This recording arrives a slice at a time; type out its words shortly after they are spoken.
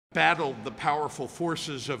battled the powerful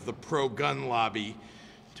forces of the pro-gun lobby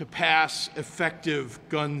to pass effective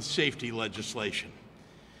gun safety legislation.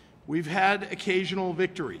 We've had occasional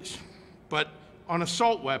victories, but on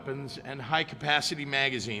assault weapons and high-capacity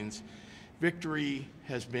magazines, victory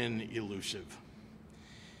has been elusive.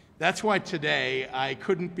 That's why today I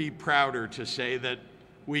couldn't be prouder to say that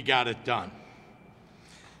we got it done.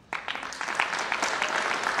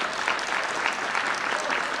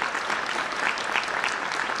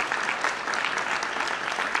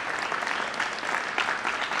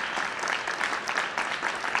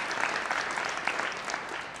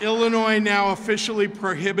 Illinois now officially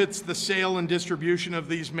prohibits the sale and distribution of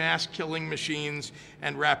these mass-killing machines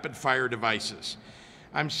and rapid-fire devices.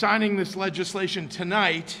 I'm signing this legislation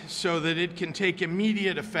tonight so that it can take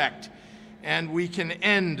immediate effect and we can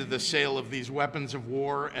end the sale of these weapons of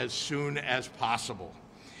war as soon as possible.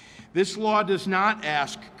 This law does not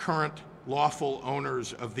ask current lawful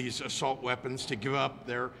owners of these assault weapons to give up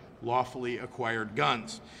their lawfully acquired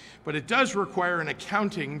guns, but it does require an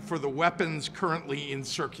accounting for the weapons currently in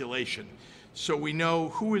circulation, so we know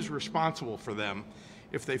who is responsible for them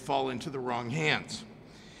if they fall into the wrong hands.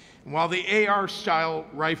 And while the AR-style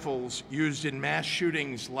rifles used in mass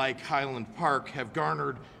shootings like Highland Park have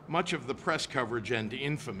garnered much of the press coverage and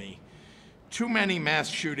infamy, too many mass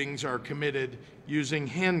shootings are committed using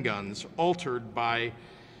handguns altered by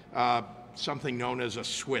something known as a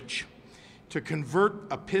switch, to convert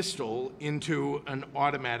a pistol into an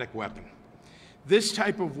automatic weapon. This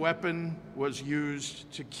type of weapon was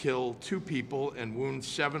used to kill 2 people and wound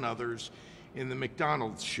 7 others in the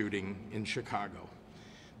McDonald's shooting in Chicago.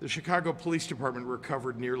 The Chicago Police Department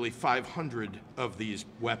recovered nearly 500 of these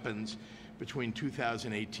weapons between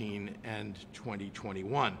 2018 and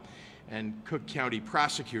 2021, and Cook County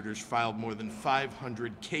prosecutors filed more than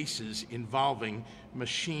 500 cases involving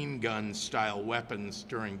machine gun-style weapons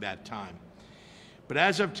during that time. But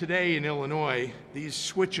as of today in Illinois, these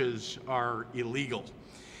switches are illegal.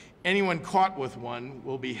 Anyone caught with one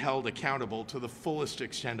will be held accountable to the fullest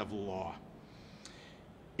extent of the law.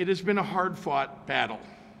 It has been a hard-fought battle,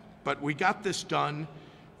 but we got this done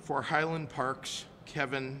for Highland Park's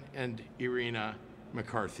Kevin and Irina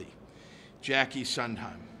McCarthy, Jackie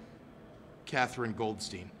Sundheim, Catherine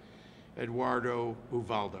Goldstein, Eduardo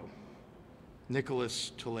Uvaldo,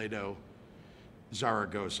 Nicholas Toledo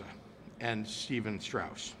Zaragoza, and Stephen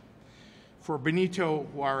Strauss. For Benito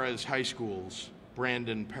Juarez High School's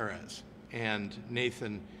Brandon Perez and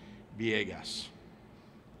Nathan Villegas,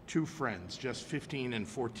 2 friends, just 15 and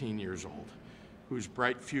 14 years old, whose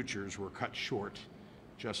bright futures were cut short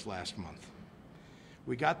just last month.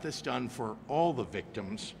 We got this done for all the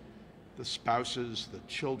victims, the spouses, the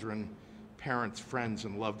children, parents, friends,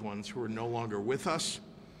 and loved ones who are no longer with us,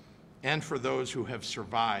 and for those who have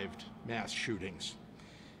survived mass shootings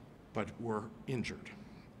but were injured.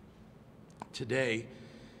 Today,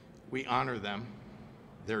 we honor them,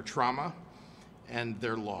 their trauma, and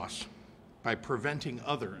their loss by preventing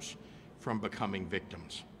others from becoming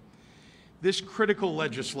victims. This critical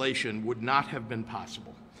legislation would not have been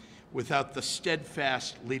possible without the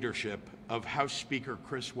steadfast leadership of House Speaker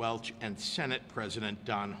Chris Welch and Senate President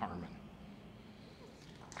Don Harmon.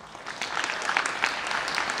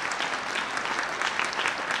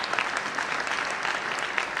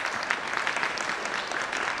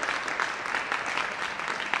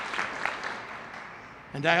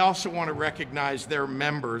 And I also want to recognize their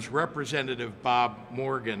members, Representative Bob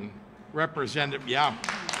Morgan, Representative, yeah.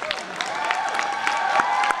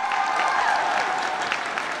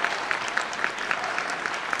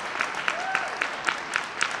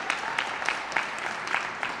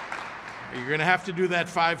 You're going to have to do that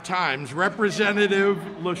 5 times. Representative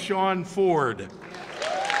LaShawn Ford.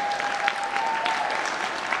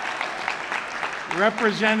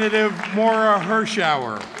 Representative Maura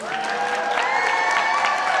Hirschauer.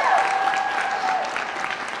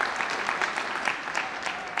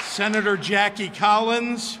 Senator Jackie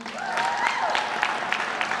Collins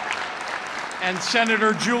and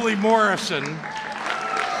Senator Julie Morrison,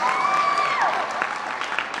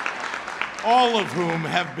 all of whom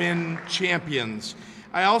have been champions.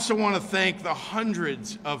 I also want to thank the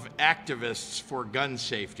hundreds of activists for gun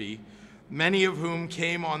safety, many of whom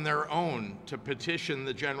came on their own to petition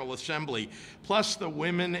the General Assembly, plus the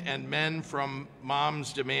women and men from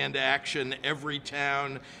Moms Demand Action,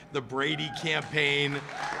 Everytown, the Brady Campaign,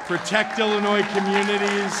 Protect Illinois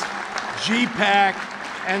Communities, GPAC,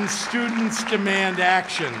 and Students Demand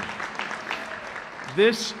Action.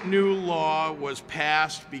 This new law was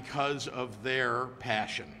passed because of their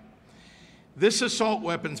passion. This assault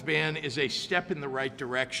weapons ban is a step in the right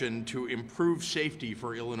direction to improve safety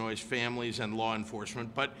for Illinois' families and law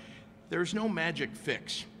enforcement, but there's no magic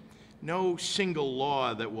fix, no single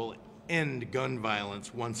law that will end gun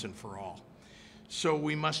violence once and for all. So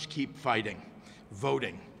we must keep fighting,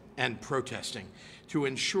 voting, and protesting to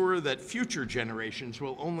ensure that future generations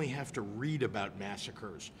will only have to read about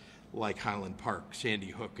massacres like Highland Park, Sandy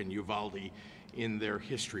Hook, and Uvalde in their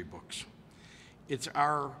history books. It's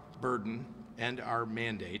our burden and our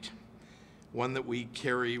mandate, one that we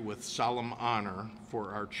carry with solemn honor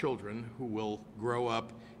for our children who will grow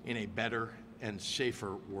up in a better and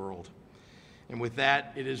safer world. And with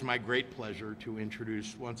that, it is my great pleasure to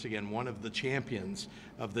introduce once again one of the champions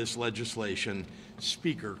of this legislation,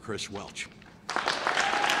 Speaker Chris Welch.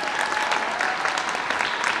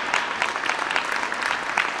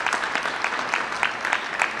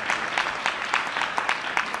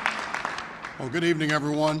 Well, good evening,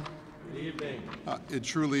 everyone. Good evening. It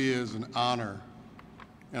truly is an honor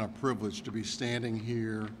and a privilege to be standing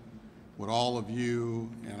here with all of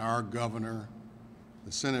you and our governor,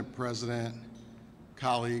 the Senate President,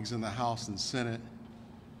 colleagues in the House and Senate,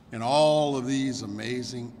 and all of these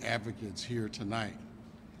amazing advocates here tonight.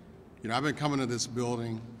 You know, I've been coming to this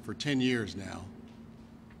building for 10 years now,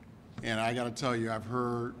 and I got to tell you, I've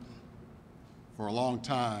heard for a long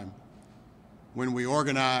time, when we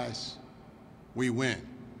organize, we win.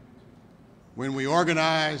 When we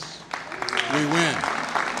organize, we win.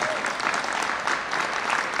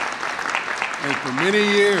 And for many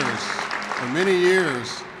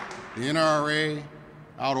years, the NRA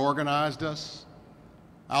out-organized us,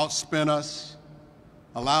 outspent us,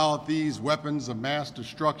 allowed these weapons of mass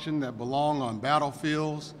destruction that belong on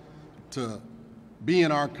battlefields to be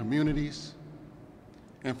in our communities.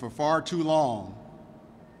 And for far too long,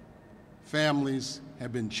 families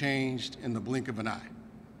have been changed in the blink of an eye.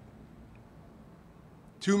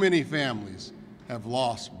 Too many families have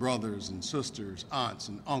lost brothers and sisters, aunts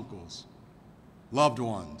and uncles, loved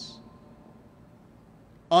ones,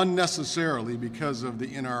 unnecessarily because of the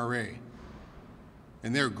NRA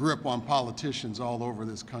and their grip on politicians all over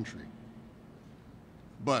this country.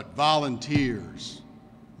 But volunteers,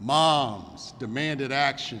 moms demanded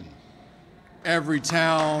action. Every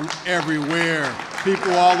town, everywhere,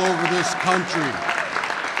 people all over this country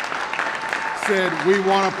said, we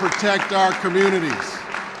want to protect our communities.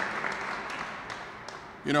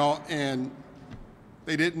 You know, and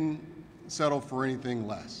they didn't settle for anything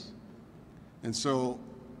less. And so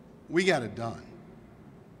we got it done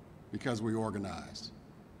because we organized.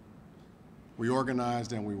 We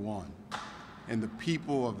organized and we won. And the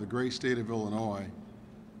people of the great state of Illinois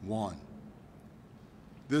won.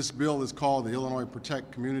 This bill is called the Illinois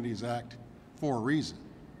Protect Communities Act for a reason.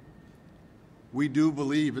 We do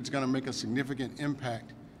believe it's going to make a significant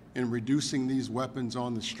impact in reducing these weapons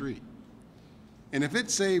on the street. And if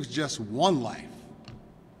it saves just one life,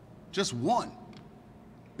 just one,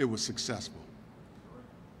 it was successful.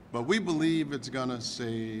 But we believe it's going to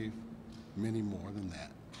save many more than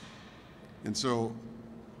that. And so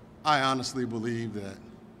I honestly believe that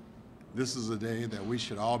this is a day that we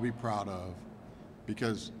should all be proud of,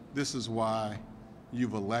 because this is why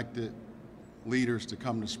you've elected leaders to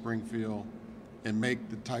come to Springfield and make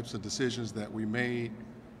the types of decisions that we made.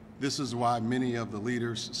 This is why many of the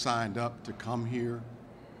leaders signed up to come here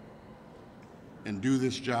and do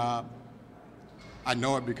this job. I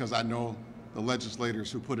know it because I know the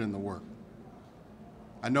legislators who put in the work.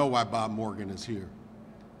 I know why Bob Morgan is here.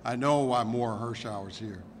 I know why Maura Hirschauer is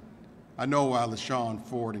here. I know why LaShawn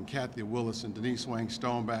Ford and Kathy Willis and Denise Wang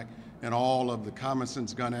Stoneback and all of the common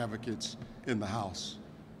sense gun advocates in the House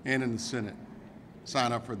and in the Senate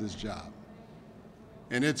sign up for this job.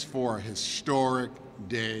 And it's for a historic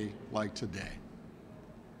day like today.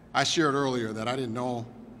 I shared earlier that I didn't know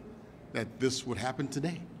that this would happen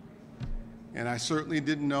today. And I certainly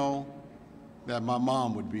didn't know that my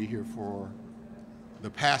mom would be here for the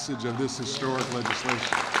passage of this historic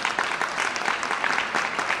legislation.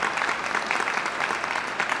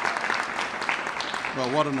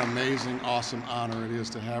 But what an amazing, awesome honor it is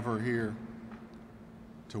to have her here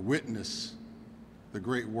to witness the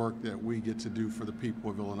great work that we get to do for the people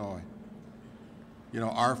of Illinois. You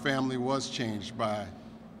know, our family was changed by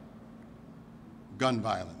gun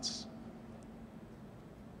violence,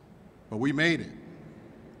 but we made it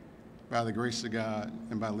by the grace of God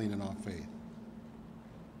and by leaning on faith.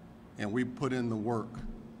 And we put in the work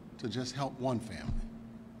to just help one family.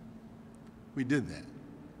 We did that.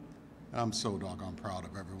 And I'm so doggone proud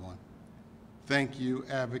of everyone. Thank you,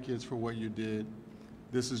 advocates, for what you did.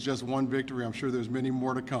 This is just one victory. I'm sure there's many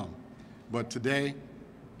more to come. But today,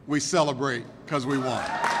 we celebrate because we won.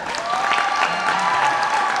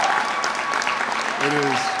 It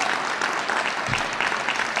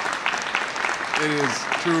is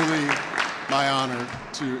truly my honor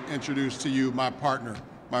to introduce to you my partner,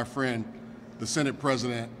 my friend, the Senate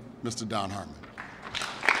President, Mr. Don Harmon.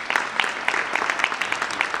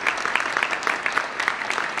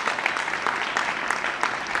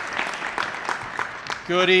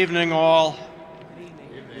 Good evening, all.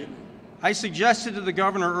 I suggested to the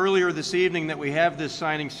governor earlier this evening that we have this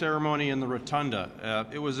signing ceremony in the rotunda.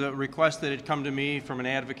 It was a request that had come to me from an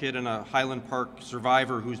advocate and a Highland Park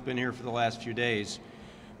survivor who's been here for the last few days.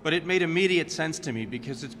 But it made immediate sense to me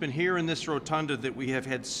because it's been here in this rotunda that we have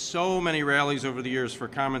had so many rallies over the years for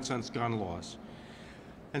common sense gun laws.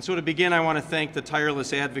 And so to begin, I want to thank the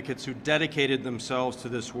tireless advocates who dedicated themselves to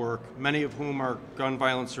this work, many of whom are gun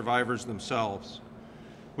violence survivors themselves.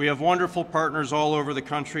 We have wonderful partners all over the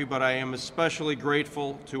country, but I am especially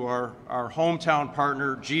grateful to our hometown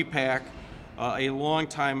partner, GPAC, a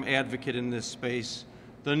longtime advocate in this space,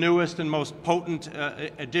 the newest and most potent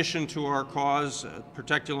addition to our cause,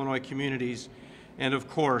 Protect Illinois Communities, and of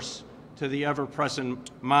course, to the ever-present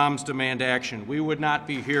Moms Demand Action. We would not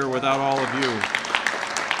be here without all of you.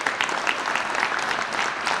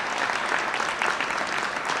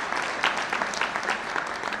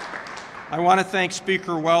 I want to thank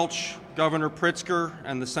Speaker Welch, Governor Pritzker,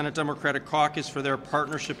 and the Senate Democratic Caucus for their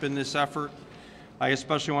partnership in this effort. I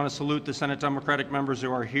especially want to salute the Senate Democratic members who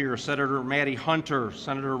are here, Senator Maddie Hunter,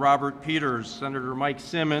 Senator Robert Peters, Senator Mike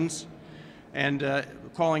Simmons, and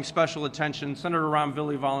calling special attention, Senator Ron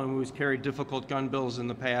Villivollen, who has carried difficult gun bills in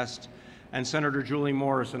the past, and Senator Julie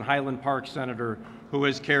Morrison, Highland Park Senator, who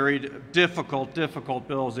has carried difficult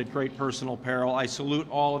bills at great personal peril. I salute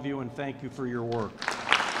all of you and thank you for your work.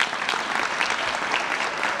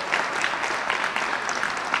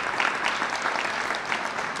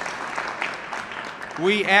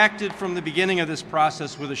 We acted from the beginning of this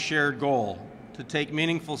process with a shared goal, to take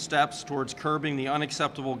meaningful steps towards curbing the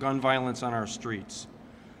unacceptable gun violence on our streets.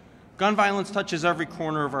 Gun violence touches every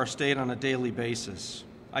corner of our state on a daily basis.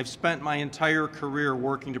 I've spent my entire career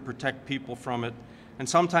working to protect people from it, and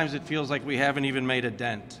sometimes it feels like we haven't even made a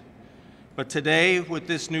dent. But today, with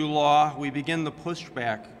this new law, we begin the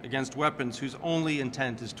pushback against weapons whose only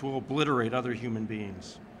intent is to obliterate other human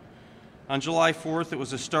beings. On July 4th, it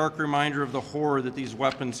was a stark reminder of the horror that these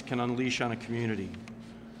weapons can unleash on a community.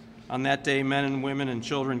 On that day, men and women and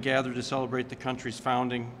children gathered to celebrate the country's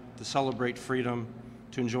founding, to celebrate freedom,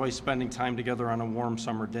 to enjoy spending time together on a warm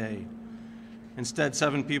summer day. Instead,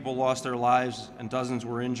 7 people lost their lives and dozens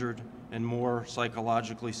were injured, and more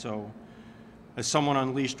psychologically so, as someone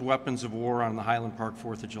unleashed weapons of war on the Highland Park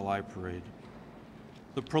 4th of July parade.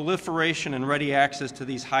 The proliferation and ready access to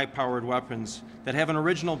these high-powered weapons that have an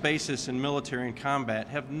original basis in military and combat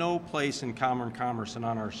have no place in common commerce and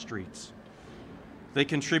on our streets. They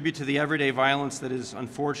contribute to the everyday violence that is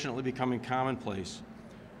unfortunately becoming commonplace.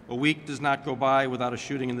 A week does not go by without a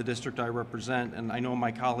shooting in the district I represent, and I know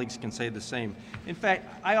my colleagues can say the same. In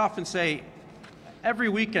fact, I often say every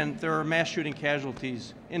weekend there are mass shooting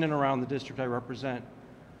casualties in and around the district I represent,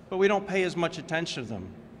 but we don't pay as much attention to them.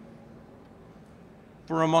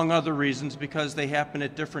 For, among other reasons, because they happen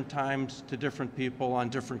at different times to different people on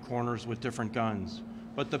different corners with different guns.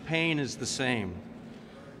 But the pain is the same.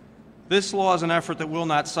 This law is an effort that will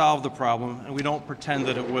not solve the problem, and we don't pretend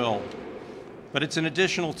that it will. But it's an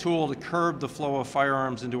additional tool to curb the flow of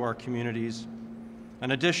firearms into our communities,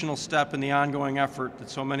 an additional step in the ongoing effort that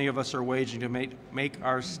so many of us are waging to make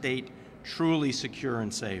our state truly secure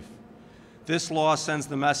and safe. This law sends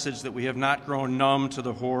the message that we have not grown numb to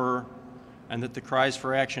the horror and that the cries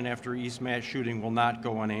for action after East mass shooting will not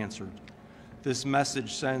go unanswered. This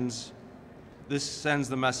sends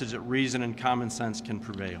the message that reason and common sense can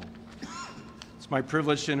prevail. It's my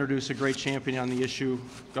privilege to introduce a great champion on the issue,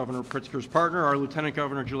 Governor Pritzker's partner, our Lieutenant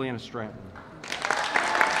Governor Juliana Stratton.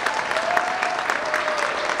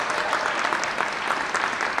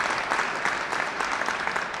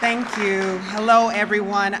 Thank you. Hello,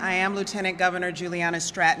 everyone. I am Lieutenant Governor Juliana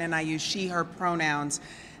Stratton, and I use she, her pronouns.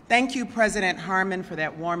 Thank you, President Harmon, for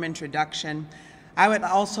that warm introduction. I would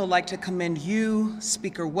also like to commend you,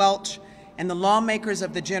 Speaker Welch, and the lawmakers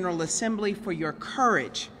of the General Assembly for your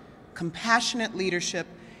courage, compassionate leadership,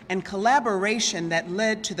 and collaboration that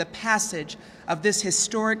led to the passage of this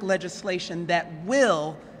historic legislation that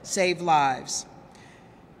will save lives.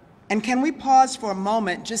 And can we pause for a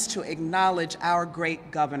moment just to acknowledge our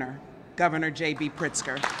great governor, Governor J.B.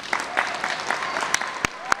 Pritzker.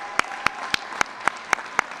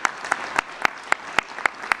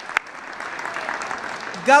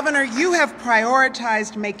 Governor, you have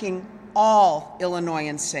prioritized making all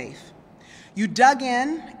Illinoisans safe. You dug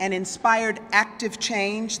in and inspired active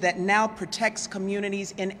change that now protects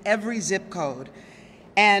communities in every zip code.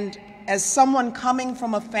 And as someone coming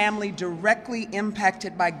from a family directly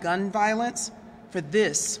impacted by gun violence, for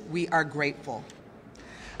this we are grateful.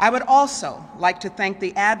 I would also like to thank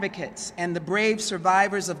the advocates and the brave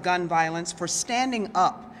survivors of gun violence for standing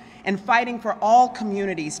up and fighting for all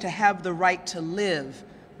communities to have the right to live,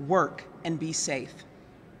 work, and be safe.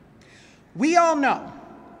 We all know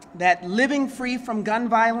that living free from gun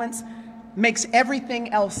violence makes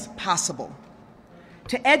everything else possible.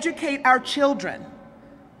 To educate our children,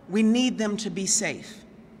 we need them to be safe.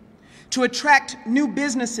 To attract new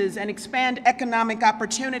businesses and expand economic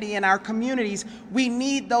opportunity in our communities, we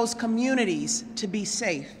need those communities to be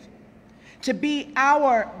safe. To be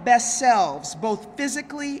our best selves, both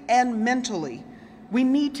physically and mentally, we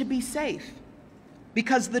need to be safe,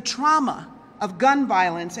 because the trauma of gun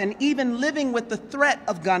violence and even living with the threat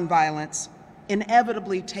of gun violence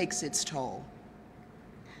inevitably takes its toll.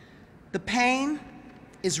 The pain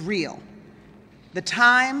is real. The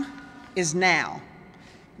time is now.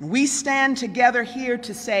 We stand together here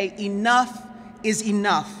to say enough is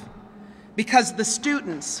enough, because the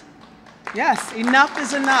students, yes, enough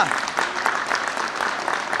is enough.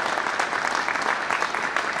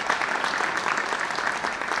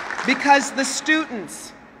 Because the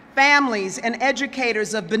students, families, and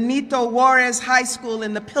educators of Benito Juarez High School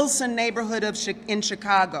in the Pilsen neighborhood in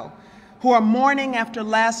Chicago, who are mourning after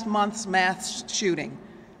last month's mass shooting,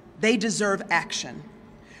 they deserve action.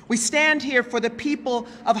 We stand here for the people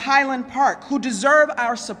of Highland Park, who deserve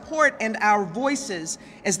our support and our voices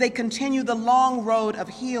as they continue the long road of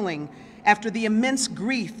healing after the immense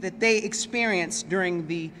grief that they experienced during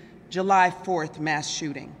the July 4th mass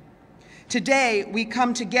shooting. Today, we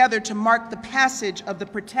come together to mark the passage of the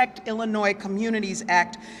Protect Illinois Communities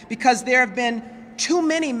Act, because there have been too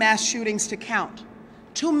many mass shootings to count,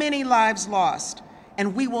 too many lives lost,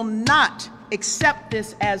 and we will not accept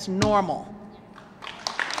this as normal.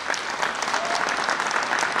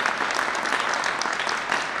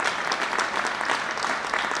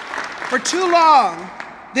 For too long,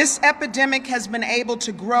 this epidemic has been able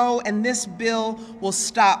to grow, and this bill will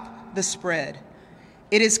stop the spread.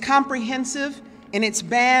 It is comprehensive in its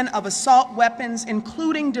ban of assault weapons,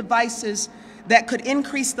 including devices that could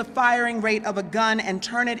increase the firing rate of a gun and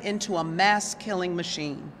turn it into a mass killing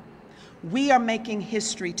machine. We are making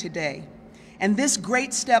history today, and this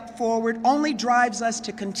great step forward only drives us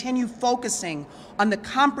to continue focusing on the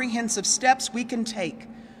comprehensive steps we can take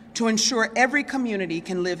to ensure every community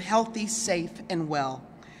can live healthy, safe, and well.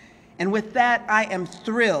 And with that, I am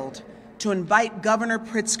thrilled to invite Governor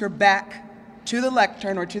Pritzker back to the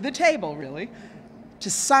lectern, or to the table, really,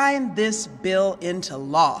 to sign this bill into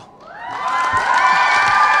law.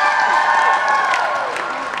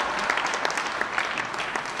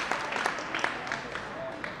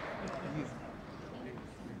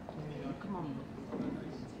 Come on.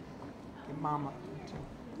 Give Mama.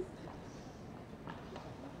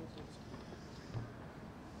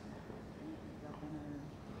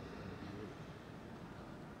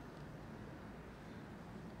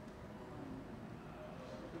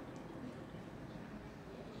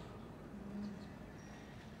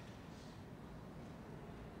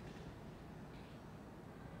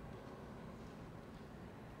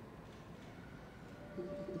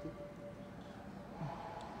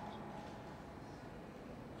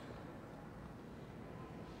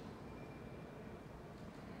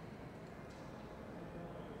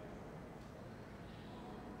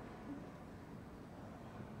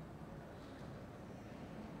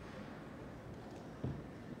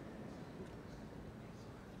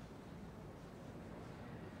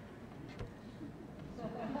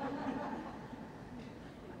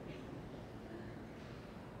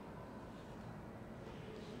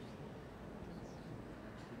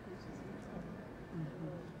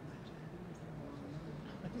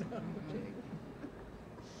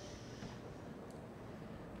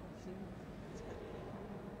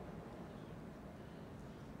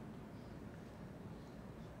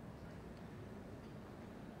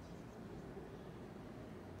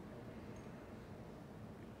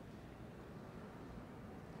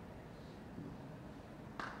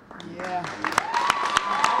 Yeah.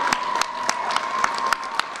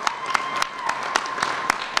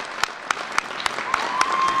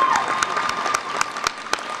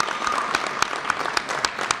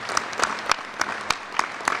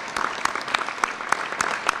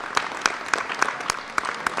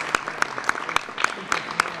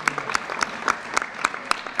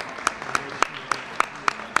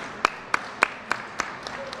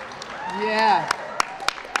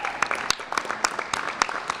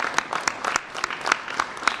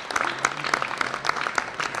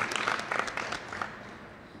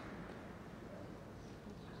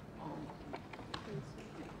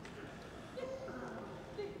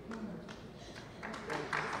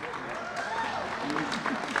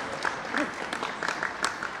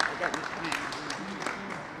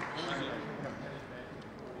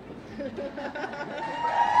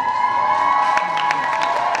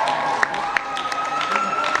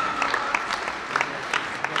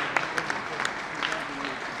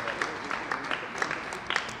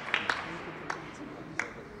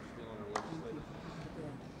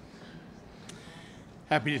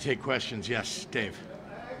 Happy to take questions. Yes, Dave.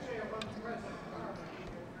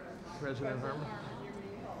 President Harmon.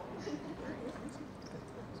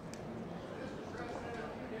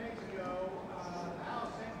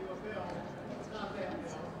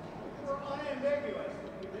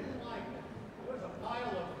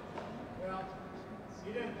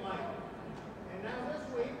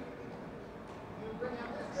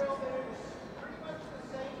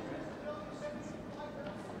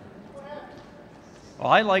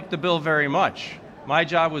 Well, I like the bill very much. My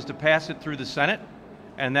job was to pass it through the Senate,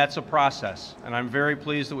 and that's a process. And I'm very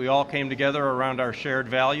pleased that we all came together around our shared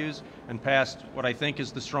values and passed what I think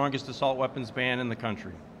is the strongest assault weapons ban in the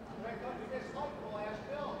country.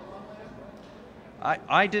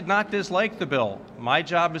 I did not dislike the bill. My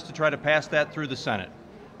job is to try to pass that through the Senate.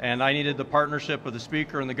 And I needed the partnership of the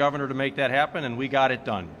Speaker and the Governor to make that happen, and we got it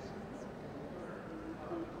done.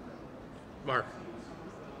 Mark.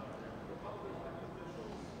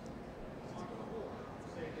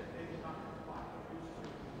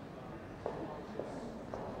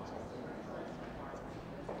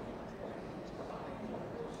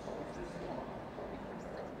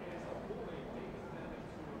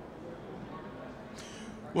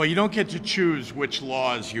 Well, you don't get to choose which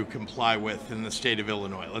laws you comply with in the state of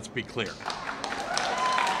Illinois. Let's be clear.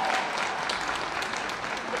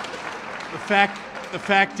 The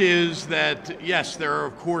fact is that, yes, there are,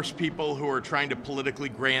 of course, people who are trying to politically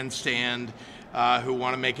grandstand, who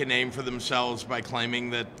want to make a name for themselves by claiming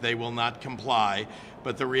that they will not comply.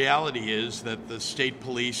 But the reality is that the state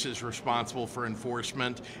police is responsible for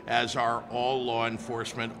enforcement, as are all law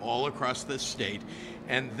enforcement all across this state.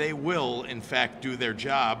 And they will, in fact, do their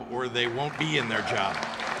job, or they won't be in their job.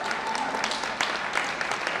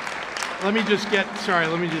 Let me just get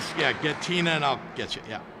Tina, and I'll get you,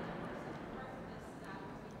 yeah.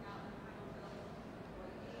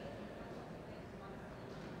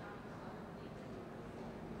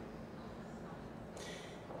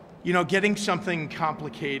 You know, getting something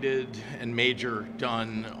complicated and major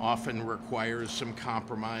done often requires some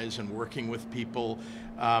compromise and working with people.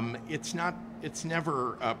 It's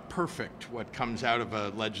never perfect what comes out of a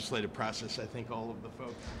legislative process. I think all of the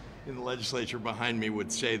folks in the legislature behind me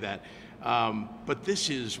would say that. But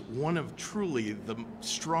this is one of truly the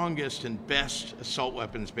strongest and best assault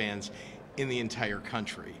weapons bans in the entire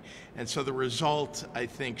country. And so the result, I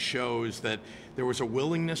think, shows that there was a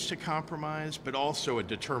willingness to compromise, but also a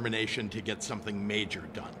determination to get something major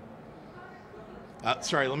done.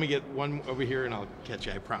 Sorry, let me get one over here and I'll catch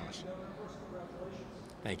you, I promise.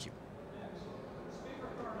 Thank you.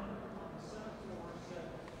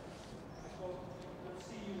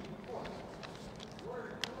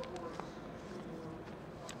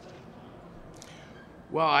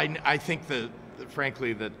 Well, I think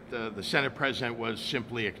frankly, that the Senate President was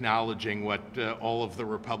simply acknowledging what all of the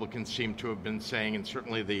Republicans seem to have been saying, and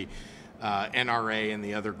certainly the NRA and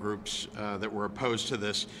the other groups that were opposed to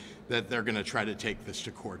this, that they're going to try to take this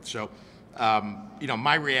to court. So, you know,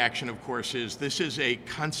 my reaction, of course, is this is a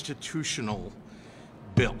constitutional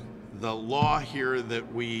bill. The law here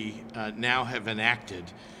that we now have enacted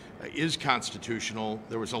is constitutional.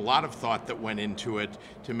 There was a lot of thought that went into it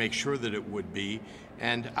to make sure that it would be.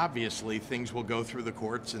 And obviously, things will go through the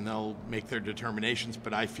courts and they'll make their determinations,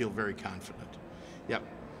 but I feel very confident. Yep.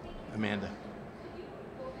 Amanda.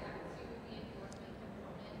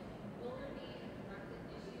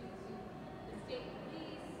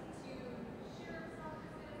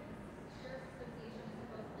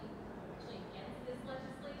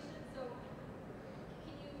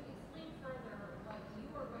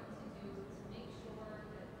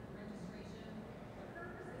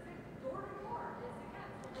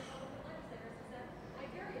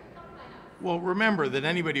 Well, remember that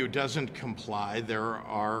anybody who doesn't comply, there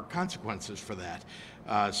are consequences for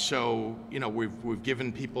that. So, you know, we've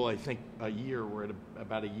given people, I think, a year. We're at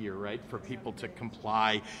about a year, right, for people to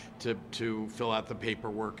comply, to fill out the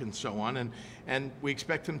paperwork and so on, and we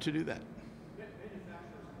expect them to do that.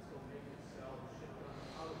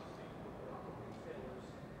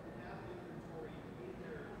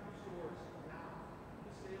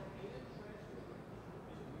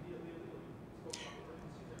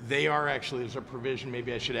 They are actually, there's a provision,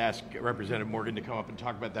 maybe I should ask Representative Morgan to come up and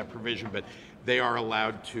talk about that provision, but they are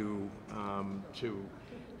allowed to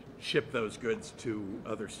ship those goods to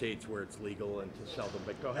other states where it's legal and to sell them.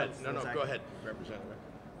 But go ahead. No, go ahead, Representative.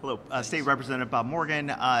 Hello, State Representative Bob Morgan.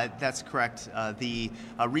 That's correct. The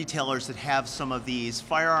retailers that have some of these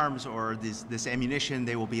firearms or this ammunition,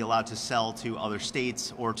 they will be allowed to sell to other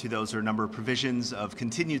states or to those. There are a number of provisions of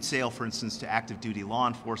continued sale, for instance, to active duty law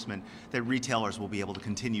enforcement, that retailers will be able to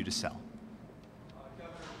continue to sell.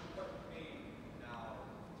 Governor, what may now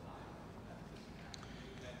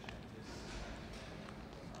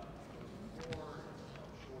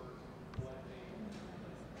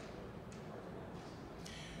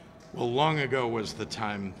Well, long ago was the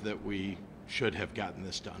time that we should have gotten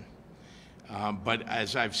this done. But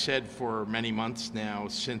as I've said for many months now,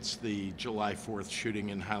 since the July 4th shooting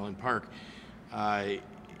in Highland Park,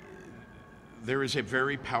 there is a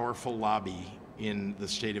very powerful lobby in the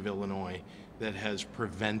state of Illinois that has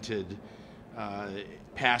prevented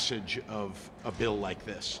passage of a bill like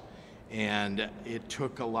this. And it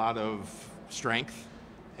took a lot of strength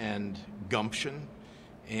and gumption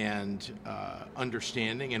and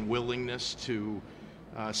understanding and willingness to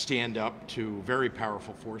stand up to very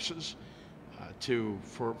powerful forces,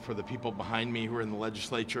 for the people behind me who are in the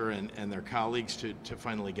legislature and their colleagues to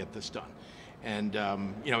finally get this done. And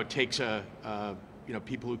it takes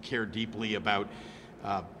people who care deeply about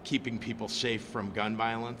keeping people safe from gun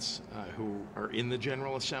violence, who are in the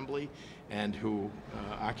General Assembly and who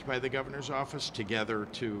occupy the governor's office together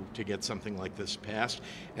to get something like this passed.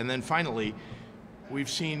 And then finally, we've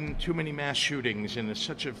seen too many mass shootings in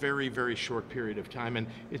such a very, very short period of time, and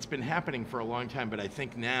it's been happening for a long time, but I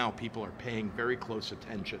think now people are paying very close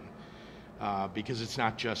attention because it's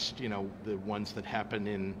not just, the ones that happen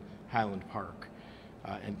in Highland Park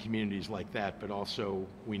and communities like that, but also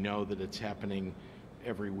we know that it's happening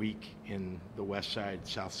every week in the west side,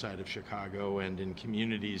 south side of Chicago, and in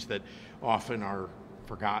communities that often are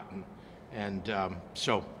forgotten. And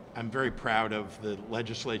so I'm very proud of the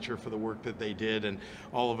legislature for the work that they did and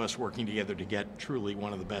all of us working together to get truly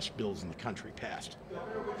one of the best bills in the country passed.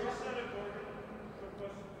 Governor, would you send a quick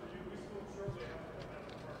question for you? We spoke shortly after the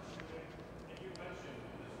Highland Park shooting, and you mentioned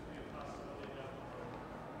this would be a possibility down the road.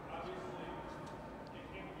 Obviously,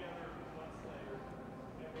 it came together months later,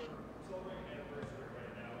 and we're celebrating an anniversary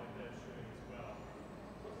right now of that shooting as well.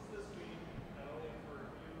 What does this mean, not only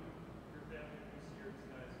for you, your family who's here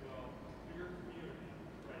tonight as well, but your community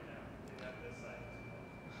right now at this site as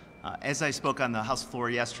well? As I spoke on the House floor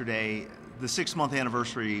yesterday, the 6-month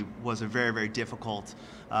anniversary was a very, very difficult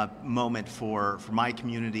moment for my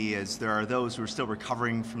community, as there are those who are still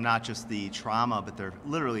recovering from not just the trauma, but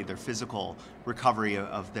literally their physical recovery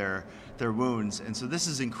of their wounds. And so this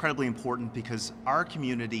is incredibly important because our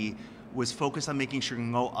community was focused on making sure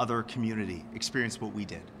no other community experienced what we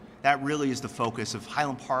did. That really is the focus of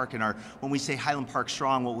Highland Park, and when we say Highland Park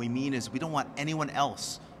Strong, what we mean is we don't want anyone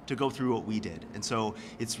else to go through what we did. And so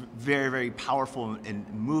it's very, very powerful and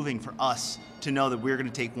moving for us to know that we're going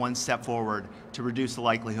to take one step forward to reduce the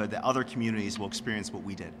likelihood that other communities will experience what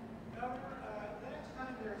we did. Governor, the next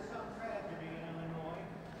time there's some tragedy in Illinois,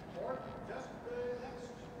 or just the next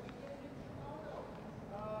weekend in Chicago,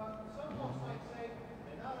 some folks might say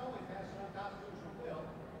they not only pass an unconstitutional bill,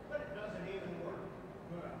 but it doesn't even work.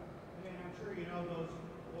 I mean, I'm sure you know those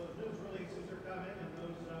news releases are coming and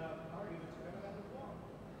those arguments are going to have to flow.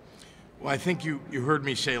 Well, I think you heard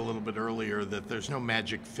me say a little bit earlier that there's no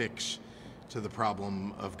magic fix to the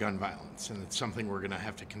problem of gun violence, and it's something we're going to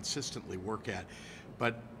have to consistently work at.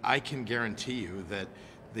 But I can guarantee you that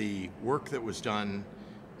the work that was done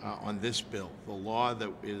on this bill, the law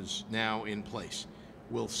that is now in place,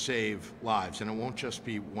 will save lives. And it won't just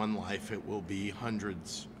be one life, it will be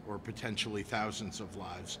hundreds or potentially thousands of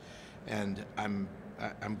lives. And I'm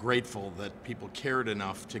grateful that people cared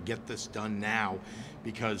enough to get this done now,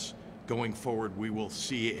 because going forward, we will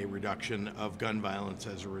see a reduction of gun violence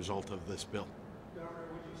as a result of this bill. Governor,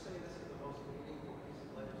 would you say this is the most meaningful piece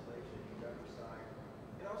of legislation you've ever signed?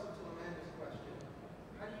 And also to Amanda's question,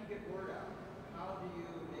 how do you get word out? How do you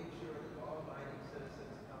make sure that law-abiding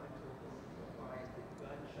citizens coming to a fight, the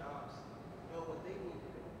gun shops, know what they need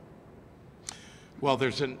to do? Well,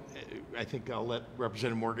 I think I'll let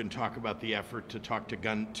Representative Morgan talk about the effort to talk to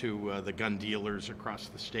the gun dealers across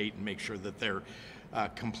the state and make sure that they're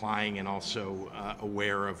complying and also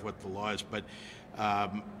aware of what the law is. But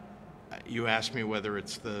you asked me whether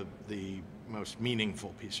it's the most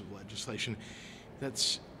meaningful piece of legislation.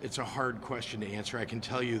 It's a hard question to answer. I can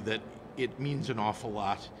tell you that it means an awful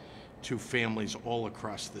lot to families all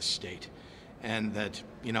across the state, and that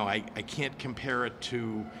I can't compare it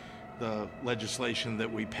to the legislation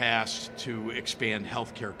that we passed to expand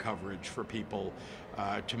health care coverage for people,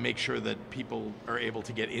 to make sure that people are able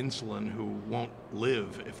to get insulin who won't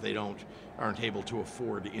live if they aren't able to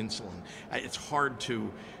afford insulin. It's hard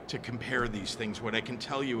to compare these things. What I can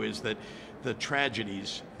tell you is that the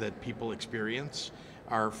tragedies that people experience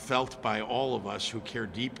are felt by all of us who care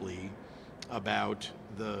deeply about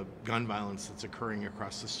the gun violence that's occurring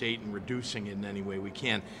across the state and reducing it in any way we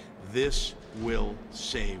can. This will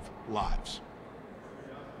save lives.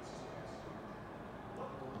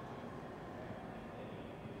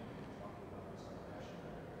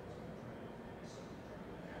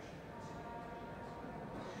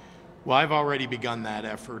 Well, I've already begun that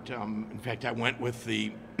effort. In fact, I went with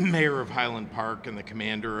the mayor of Highland Park and the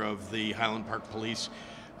commander of the Highland Park Police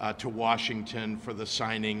to Washington for the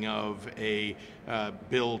signing of a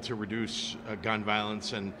bill to reduce gun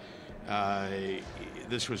violence, and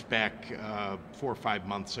this was back 4 or 5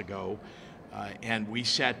 months ago. And we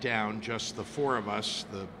sat down, just the four of us,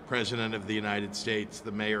 the President of the United States,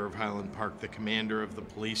 the Mayor of Highland Park, the Commander of the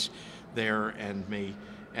police there, and me,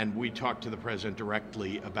 and we talked to the President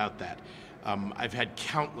directly about that. I've had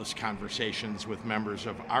countless conversations with members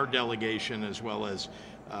of our delegation as well as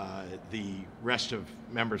the rest of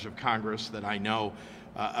members of Congress that I know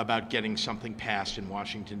about getting something passed in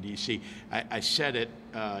Washington, D.C. I said it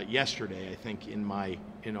yesterday, I think, in my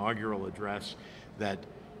inaugural address, that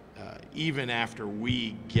even after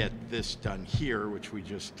we get this done here, which we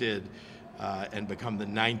just did, and become the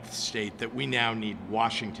 9th state, that we now need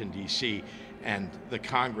Washington, D.C., and the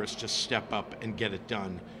Congress to step up and get it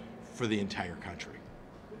done for the entire country.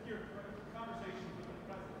 With your conversations with the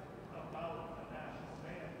president about a national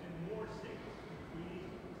ban in more states, we need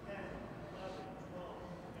 10, 11, 12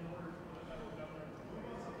 in order for the federal government to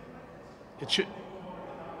move on something like this.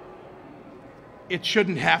 It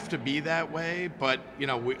shouldn't have to be that way, but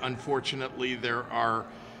unfortunately there are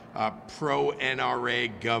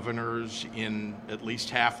pro-NRA governors in at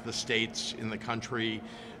least half the states in the country.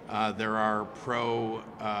 There are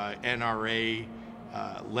pro-NRA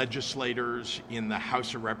legislators in the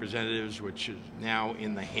House of Representatives, which is now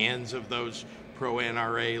in the hands of those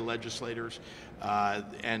pro-NRA legislators,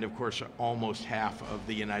 and of course almost half of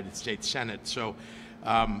the United States Senate. So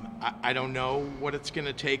I don't know what it's going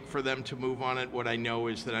to take for them to move on it. What I know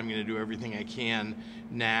is that I'm going to do everything I can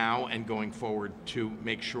now and going forward to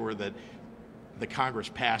make sure that the Congress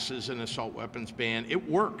passes an assault weapons ban. It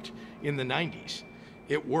worked in the 90s.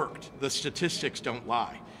 It worked. The statistics don't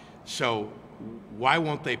lie. So why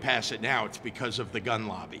won't they pass it now? It's because of the gun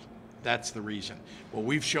lobby. That's the reason. Well,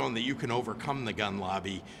 we've shown that you can overcome the gun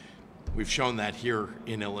lobby. We've shown that here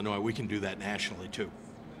in Illinois. We can do that nationally too.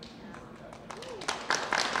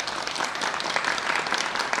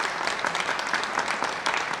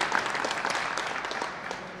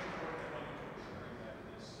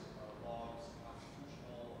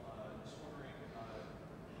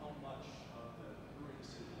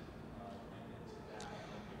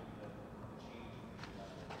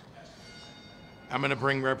 I'm going to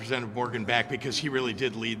bring Representative Morgan back because he really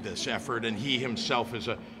did lead this effort, and he himself is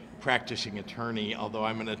a practicing attorney. Although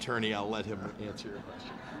I'm an attorney, I'll let him answer your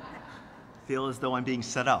question. Feel as though I'm being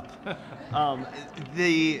set up.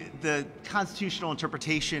 The constitutional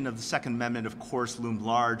interpretation of the Second Amendment, of course, loomed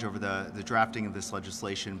large over the drafting of this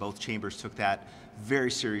legislation. Both chambers took that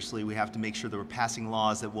very seriously. We have to make sure that we're passing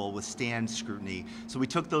laws that will withstand scrutiny. So we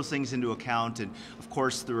took those things into account, and of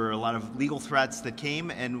course there were a lot of legal threats that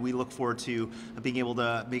came, and we look forward to being able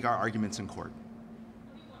to make our arguments in court.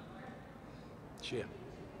 Sure.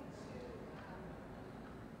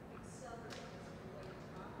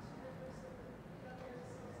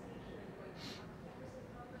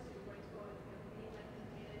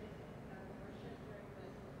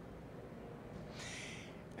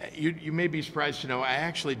 You may be surprised to know I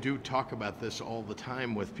actually do talk about this all the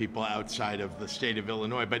time with people outside of the state of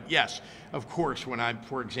Illinois. But yes, of course, when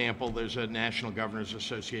for example, there's a National Governors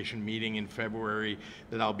Association meeting in February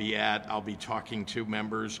that I'll be at, I'll be talking to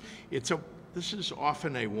members. This is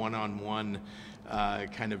often a one-on-one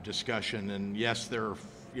kind of discussion. And yes, there are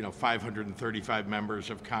 535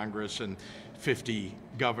 members of Congress and 50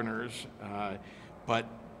 governors, but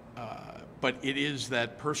it is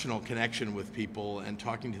that personal connection with people and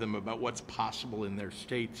talking to them about what's possible in their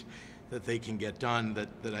states that they can get done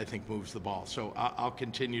that I think moves the ball. So I'll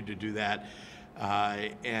continue to do that.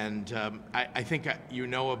 I think you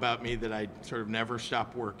know about me that I sort of never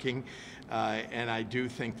stop working. And I do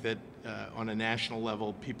think that on a national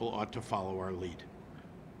level, people ought to follow our lead.